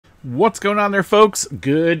What's going on there, folks?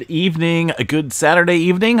 Good evening, a good Saturday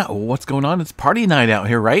evening. What's going on? It's party night out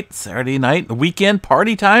here, right? Saturday night, weekend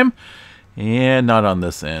party time, and not on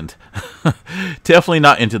this end. Definitely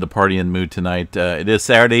not into the partying mood tonight. It is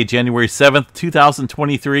Saturday, January 7th,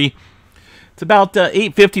 2023. It's about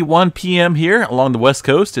 8:51 p.m. here along the West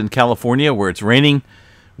Coast in California, where it's raining,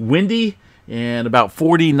 windy, and about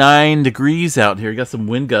 49 degrees out here. Got some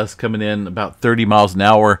wind gusts coming in about 30 miles an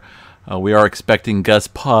hour. We are expecting gusts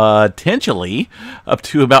potentially up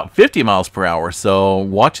to about 50 miles per hour. So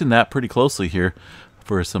watching that pretty closely here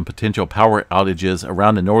for some potential power outages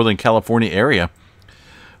around the Northern California area.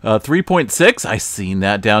 3.6, I seen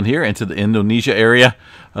that down here into the Indonesia area.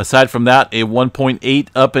 Aside from that, a 1.8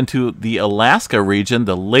 up into the Alaska region,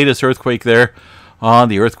 the latest earthquake there on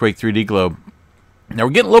the Earthquake 3D globe. Now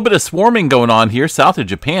we're getting a little bit of swarming going on here south of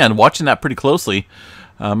Japan, watching that pretty closely.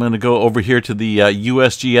 I'm going to go over here to the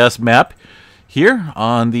USGS map here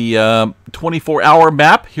on the 24-hour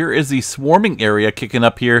map. Here is the swarming area kicking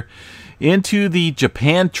up here into the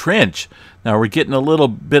Japan Trench. Now we're getting a little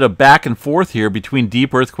bit of back and forth here between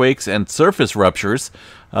deep earthquakes and surface ruptures.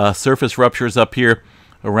 Surface ruptures up here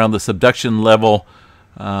around the subduction level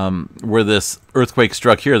where this earthquake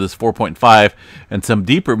struck here, this 4.5, and some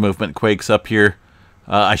deeper movement quakes up here,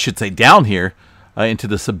 I should say down here, into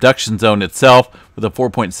the subduction zone itself with a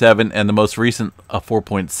 4.7 and the most recent a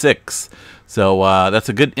 4.6. So that's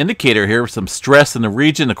a good indicator here. Some stress in the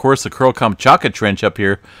region. Of course, the Kuril-Kamchatka Trench up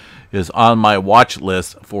here is on my watch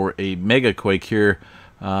list for a mega quake here.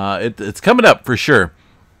 It's coming up for sure.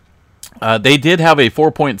 They did have a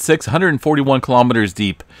 4.6, 141 kilometers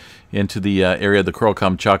deep into the area of the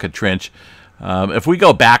Kuril-Kamchatka Trench. If we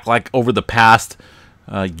go back like over the past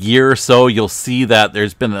year or so, you'll see that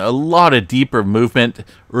there's been a lot of deeper movement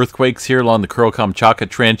earthquakes here along the Kuril-Kamchatka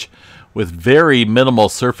Trench with very minimal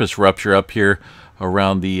surface rupture up here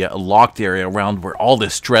around the locked area, around where all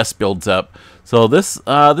this stress builds up. So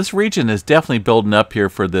this region is definitely building up here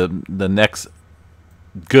for the next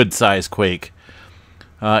good size quake.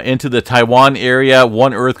 Into the Taiwan area,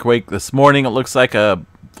 one earthquake this morning. It looks like a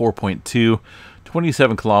 4.2,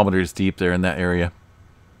 27 kilometers deep there in that area.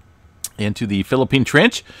 Into the Philippine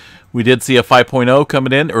Trench, we did see a 5.0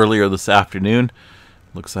 coming in earlier this afternoon.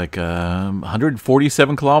 Looks like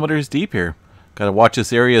 147 kilometers deep here. Got to watch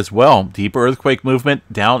this area as well. Deep earthquake movement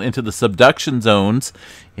down into the subduction zones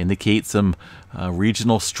indicate some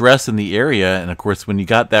regional stress in the area. And of course, when you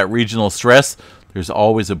got that regional stress, there's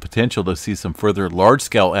always a potential to see some further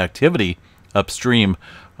large-scale activity upstream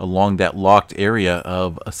along that locked area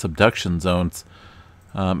of subduction zones.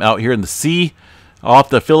 Out here in the sea,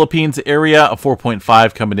 off the Philippines area, a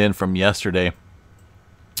 4.5 coming in from yesterday.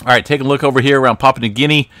 All right, take a look over here around Papua New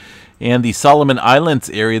Guinea and the Solomon Islands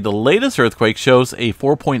area. The latest earthquake shows a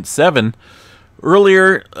 4.7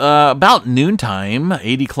 earlier, about noontime,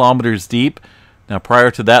 80 kilometers deep. Now,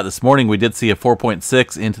 prior to that, this morning, we did see a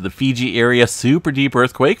 4.6 into the Fiji area. Super deep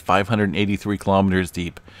earthquake, 583 kilometers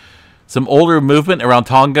deep. Some older movement around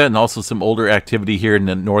Tonga and also some older activity here in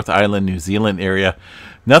the North Island, New Zealand area.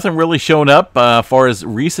 Nothing really showing up as far as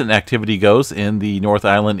recent activity goes in the North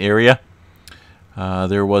Island area.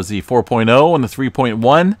 There was the 4.0 and the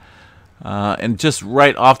 3.1. And just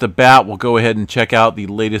right off the bat, we'll go ahead and check out the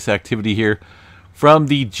latest activity here from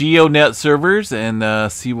the GeoNet servers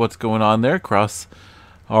and see what's going on there across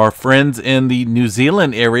our friends in the New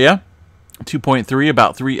Zealand area. 2.3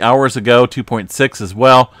 about 3 hours ago, 2.6 as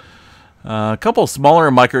well. A couple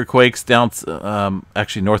smaller microquakes down,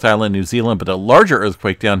 actually North Island, New Zealand, but a larger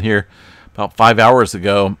earthquake down here about 5 hours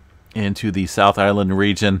ago into the South Island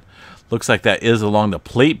region. Looks like that is along the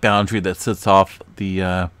plate boundary that sits off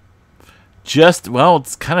the,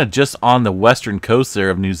 it's kind of just on the western coast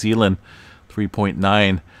there of New Zealand,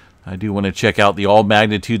 3.9. I do want to check out the all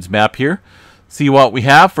magnitudes map here, see what we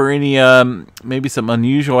have for any, maybe some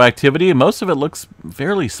unusual activity. Most of it looks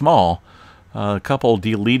fairly small. A couple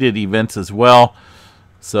deleted events as well.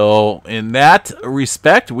 So in that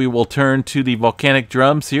respect, we will turn to the volcanic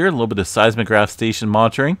drums here. A little bit of seismograph station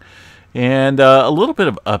monitoring. And a little bit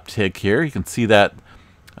of uptick here. You can see that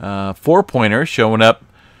 4-pointer showing up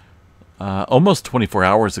almost 24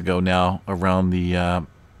 hours ago now around the, I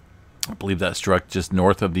believe that struck just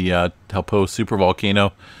north of the Taupo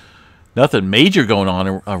supervolcano. Nothing major going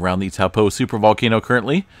on around the Taupo supervolcano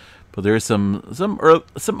currently. But there's some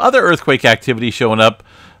other earthquake activity showing up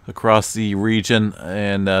across the region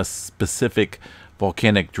and specific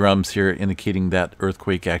volcanic drums here indicating that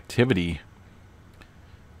earthquake activity.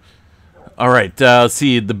 All right, let's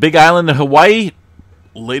see. The Big Island of Hawaii,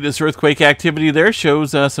 latest earthquake activity there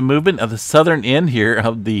shows some movement of the southern end here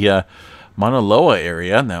of the Mauna Loa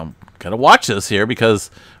area. Now, got to watch this here because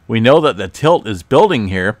we know that the tilt is building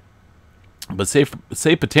here. But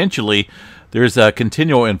say potentially there's a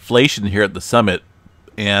continual inflation here at the summit,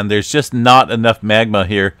 and there's just not enough magma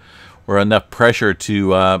here or enough pressure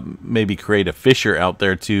to maybe create a fissure out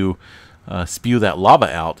there to spew that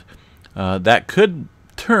lava out. That could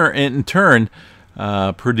in turn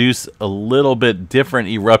produce a little bit different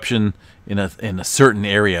eruption in a certain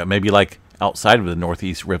area, maybe like outside of the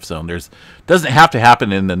Northeast Rift Zone. Doesn't have to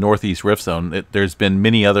happen in the Northeast Rift Zone. There's been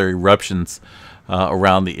many other eruptions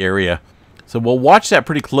around the area. So we'll watch that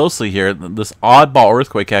pretty closely here. This oddball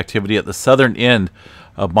earthquake activity at the southern end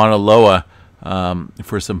of Mauna Loa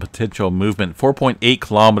for some potential movement. 4.8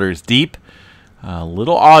 kilometers deep. A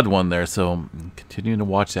little odd one there, so continuing to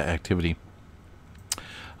watch that activity.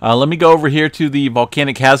 Let me go over here to the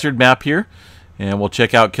volcanic hazard map here, and we'll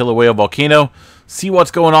check out Kilauea Volcano. See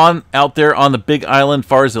what's going on out there on the Big Island as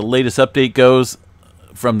far as the latest update goes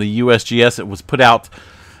from the USGS. It was put out,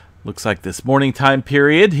 looks like this morning time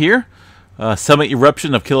period here. Summit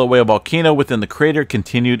eruption of Kilauea Volcano within the crater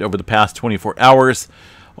continued over the past 24 hours.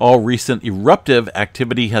 All recent eruptive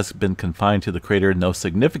activity has been confined to the crater. No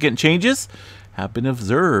significant changes have been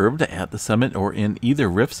observed at the summit or in either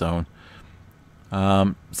rift zone.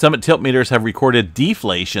 Summit tilt meters have recorded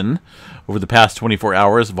deflation over the past 24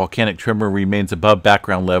 hours. Volcanic tremor remains above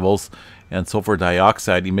background levels, and sulfur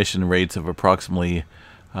dioxide emission rates of approximately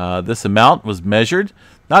this amount was measured.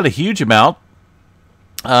 Not a huge amount.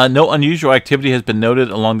 No unusual activity has been noted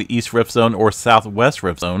along the East Rift Zone or Southwest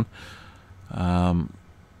Rift Zone. I'm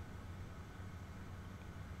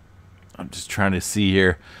just trying to see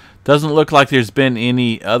here. Doesn't look like there's been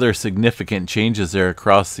any other significant changes there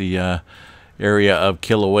across the area of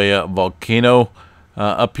Kilauea Volcano.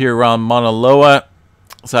 Up here around Mauna Loa,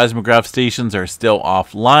 seismograph stations are still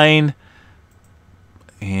offline.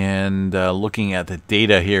 And looking at the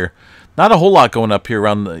data here, not a whole lot going up here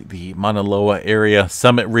around the Mauna Loa area,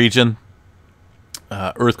 summit region.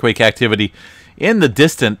 Earthquake activity in the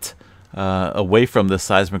distant, away from the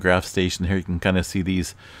seismograph station here. You can kind of see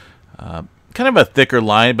these kind of a thicker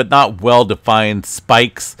line, but not well-defined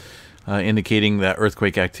spikes, indicating that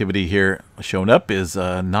earthquake activity here shown up is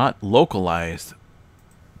not localized.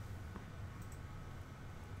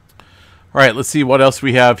 All right, let's see what else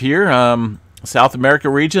we have here. South America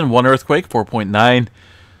region, one earthquake, 4.9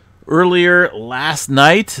 earlier last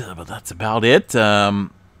night, but that's about it. A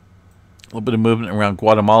little bit of movement around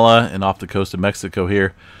Guatemala and off the coast of Mexico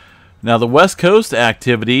here. Now, the West Coast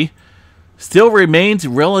activity still remains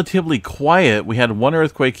relatively quiet. We had one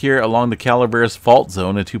earthquake here along the Calaveras Fault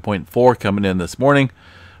Zone, a 2.4 coming in this morning.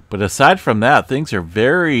 But aside from that, things are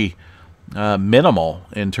very minimal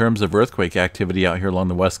in terms of earthquake activity out here along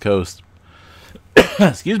the West Coast.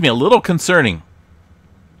 Excuse me, a little concerning.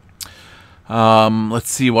 Let's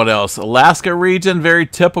see what else. Alaska region, very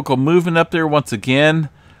typical movement up there once again.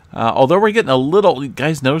 Although we're getting a little, you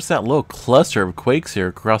guys notice that little cluster of quakes here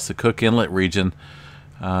across the Cook Inlet region.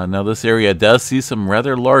 Now this area does see some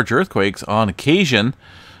rather large earthquakes on occasion,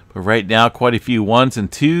 but right now quite a few 1s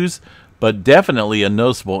and 2s, but definitely a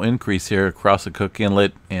noticeable increase here across the Cook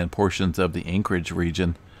Inlet and portions of the Anchorage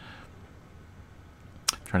region.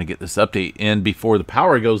 Trying to get this update in before the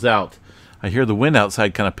power goes out. I hear the wind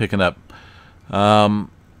outside kind of picking up.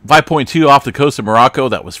 5.2 off the coast of Morocco.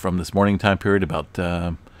 That was from this morning time period, about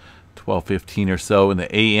 12:15 or so in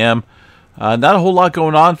the AM. Not a whole lot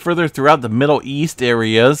going on further throughout the Middle East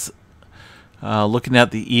areas. Looking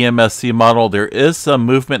at the EMSC model, there is some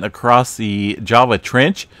movement across the Java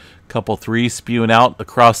Trench. A couple 3s spewing out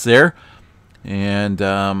across there. And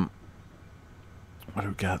what do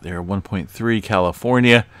we got there? 1.3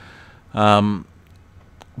 California. Far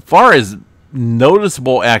as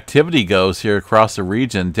noticeable activity goes here across the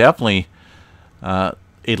region, definitely a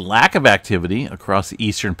lack of activity across the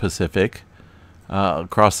Eastern Pacific,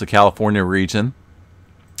 across the California region,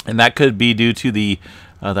 and that could be due to the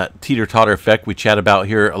that teeter-totter effect we chat about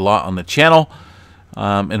here a lot on the channel.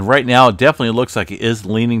 And right now, it definitely looks like it is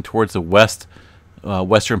leaning towards the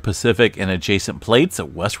Western Pacific and adjacent plates. A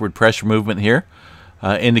westward pressure movement here,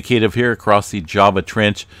 indicative here across the Java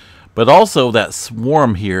Trench. But also that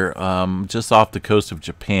swarm here just off the coast of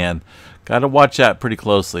Japan. Got to watch that pretty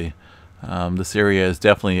closely. This area is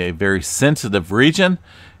definitely a very sensitive region,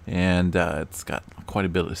 and it's got quite a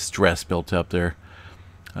bit of stress built up there.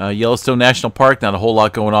 Yellowstone National Park, not a whole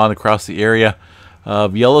lot going on across the area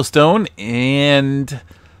of Yellowstone. And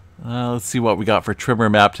let's see what we got for tremor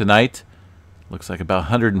map tonight. Looks like about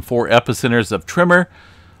 104 epicenters of tremor,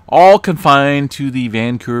 all confined to the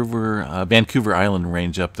Vancouver Island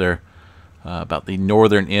range up there, about the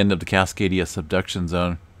northern end of the Cascadia subduction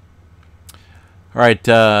zone. All right,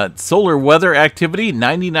 solar weather activity,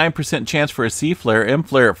 99% chance for a C flare, M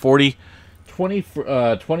flare at 40,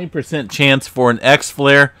 20% chance for an X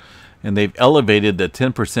flare, and they've elevated the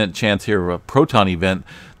 10% chance here of a proton event.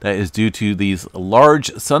 That is due to these large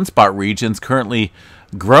sunspot regions currently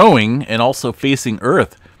growing and also facing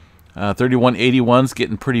Earth. 3181 is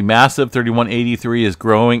getting pretty massive. 3183 is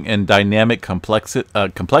growing in dynamic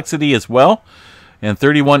complexity as well. And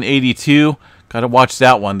 3182, got to watch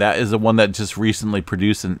that one. That is the one that just recently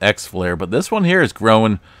produced an X flare. But this one here is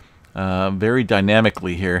growing very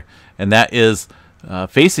dynamically here. And that is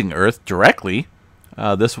facing Earth directly.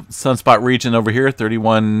 This sunspot region over here,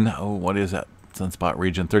 what is that sunspot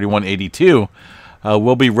region? 3182,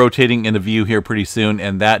 will be rotating into view here pretty soon.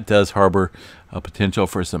 And that does harbor a potential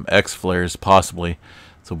for some X flares possibly.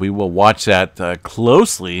 So we will watch that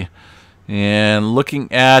closely. And looking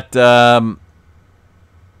at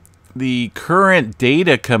the current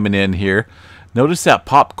data coming in here, notice that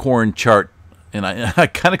popcorn chart, and I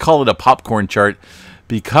kind of call it a popcorn chart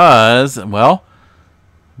because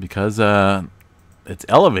it's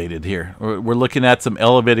elevated here. We're looking at some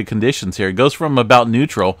elevated conditions here. It goes from about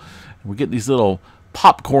neutral. We get these little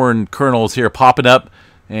popcorn kernels here popping up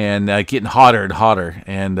and getting hotter and hotter.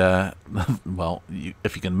 And well,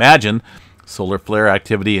 if you can imagine, solar flare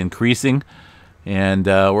activity increasing. And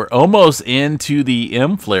we're almost into the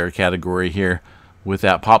M flare category here with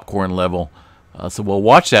that popcorn level. So we'll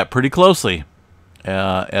watch that pretty closely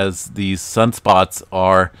as these sunspots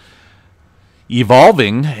are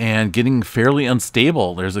evolving and getting fairly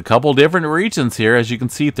unstable. There's a couple different regions here, as you can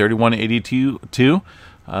see, 3182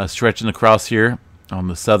 stretching across here on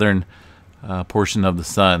the southern portion of the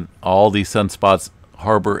sun. All these sunspots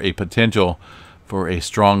harbor a potential for a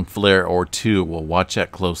strong flare or two. We'll watch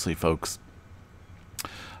that closely, folks.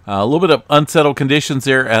 A little bit of unsettled conditions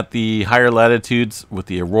there at the higher latitudes with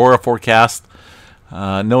the aurora forecast.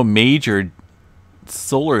 No major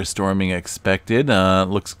solar storming expected.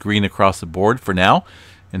 Looks green across the board for now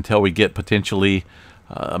until we get potentially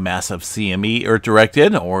a massive CME Earth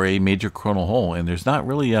directed or a major coronal hole. And there's not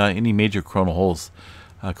really any major coronal holes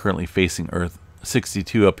currently facing Earth.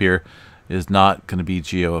 62 up here is not going to be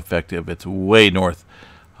geo-effective. It's way north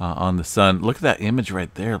on the sun. Look at that image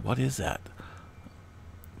right there. What is that?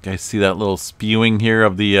 You guys see that little spewing here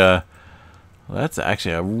of the well, that's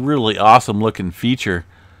actually a really awesome looking feature.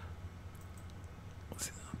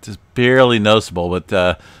 Just barely noticeable,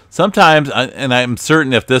 but sometimes, and I'm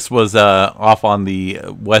certain if this was off on the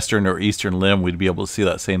western or eastern limb, we'd be able to see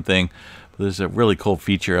that same thing. But there's a really cool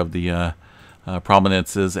feature of the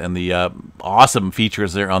prominences and the awesome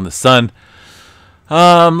features there on the sun.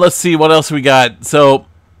 Let's see what else we got. So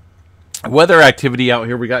weather activity out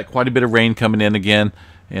here, we got quite a bit of rain coming in again.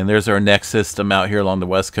 And there's our next system out here along the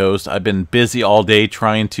west coast. I've been busy all day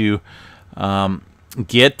trying to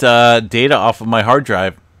get data off of my hard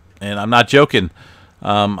drive. And I'm not joking.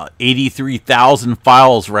 83,000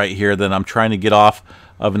 files right here that I'm trying to get off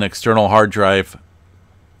of an external hard drive.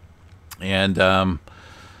 And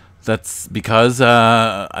that's because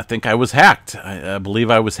I think I was hacked. I believe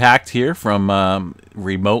I was hacked here from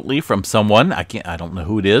remotely from someone. I don't know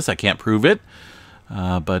who it is. I can't prove it.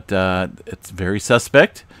 But it's very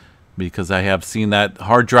suspect because I have seen that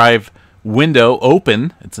hard drive window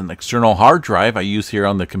open. It's an external hard drive I use here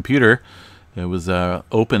on the computer. It was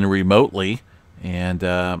open remotely, and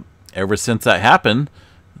ever since that happened,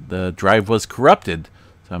 the drive was corrupted.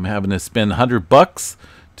 So I'm having to spend $100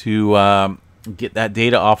 to get that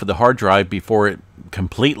data off of the hard drive before it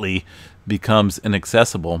completely becomes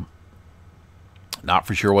inaccessible. Not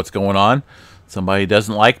for sure what's going on. Somebody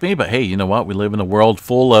doesn't like me, but hey, you know what? We live in a world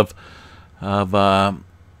full of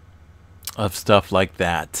stuff like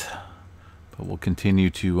that. But we'll continue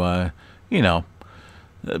to, you know,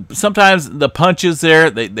 sometimes the punches there,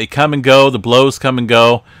 they come and go. The blows come and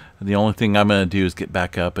go. And the only thing I'm going to do is get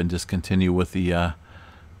back up and just continue with the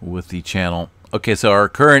channel. Okay, so our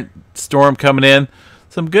current storm coming in.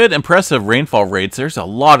 Some good, impressive rainfall rates. There's a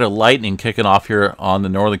lot of lightning kicking off here on the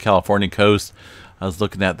Northern California coast. I was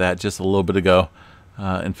looking at that just a little bit ago.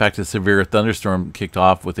 In fact, a severe thunderstorm kicked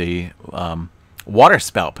off with a water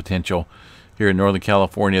spout potential here in Northern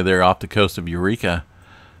California there off the coast of Eureka.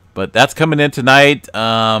 But that's coming in tonight.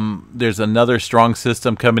 There's another strong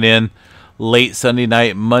system coming in late Sunday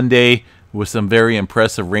night, Monday, with some very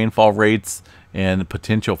impressive rainfall rates and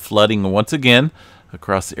potential flooding once again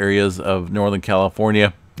across areas of Northern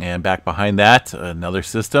California. And back behind that, another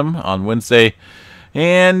system on Wednesday.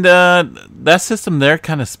 And that system there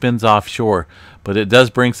kind of spins offshore, but it does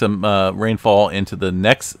bring some rainfall into the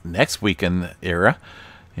next weekend era.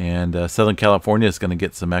 And Southern California is going to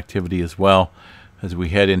get some activity as well. as we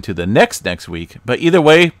head into the next week. But either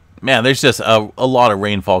way, man, there's just a lot of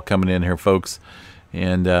rainfall coming in here, folks.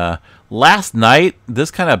 And last night,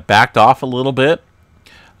 this kind of backed off a little bit.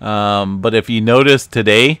 But if you notice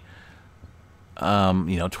today,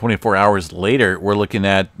 24 hours later, we're looking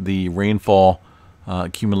at the rainfall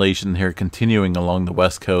accumulation here continuing along the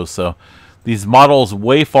west coast. So these models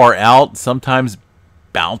way far out sometimes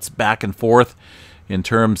bounce back and forth in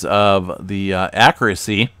terms of the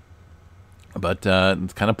accuracy. But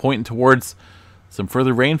it's kind of pointing towards some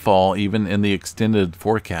further rainfall even in the extended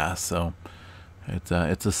forecast. So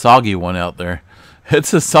it's a soggy one out there.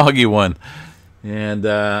 It's a soggy one. And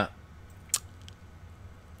I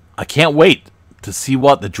can't wait to see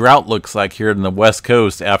what the drought looks like here in the West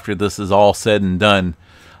Coast after this is all said and done.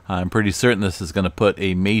 I'm pretty certain this is going to put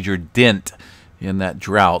a major dent in that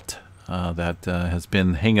drought that has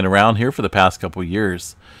been hanging around here for the past couple of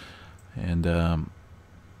years. And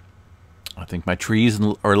I think my trees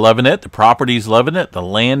are loving it. The property's loving it. The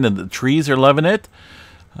land and the trees are loving it.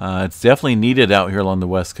 It's definitely needed out here along the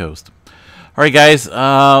West Coast. All right, guys.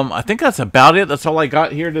 I think that's about it. That's all I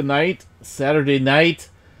got here tonight, Saturday night.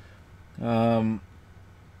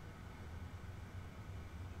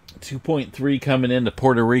 2.3 coming into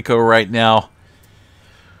Puerto Rico right now.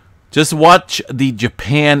 Just watch the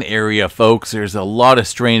Japan area, folks. There's a lot of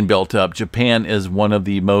strain built up. Japan is one of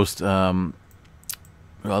the most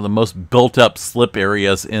built-up slip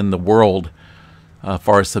areas in the world as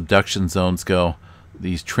far as subduction zones go.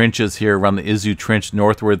 These trenches here around the Izu Trench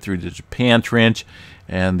northward through the Japan Trench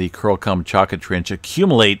and the Kuril-Kamchatka Trench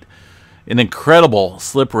accumulate an incredible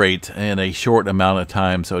slip rate in a short amount of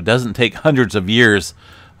time. So it doesn't take hundreds of years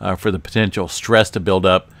for the potential stress to build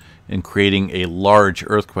up in creating a large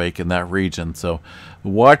earthquake in that region. So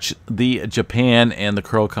watch the Japan and the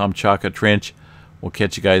Kuril-Kamchatka Trench. We'll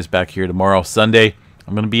catch you guys back here tomorrow, Sunday.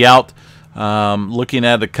 I'm going to be out looking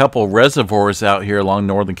at a couple reservoirs out here along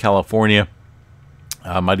Northern California.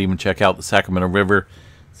 I might even check out the Sacramento River,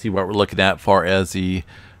 see what we're looking at as far as the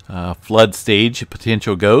flood stage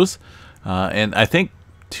potential goes. And I think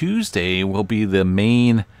Tuesday will be the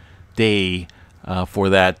main day for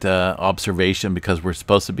that observation, because we're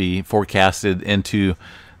supposed to be forecasted into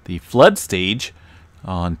the flood stage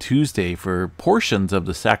on Tuesday for portions of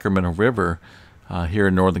the Sacramento River here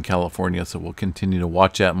in Northern California. So we'll continue to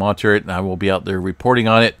watch that, monitor it, and I will be out there reporting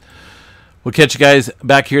on it. We'll catch you guys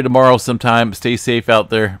back here tomorrow sometime. Stay safe out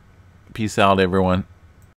there. Peace out, everyone.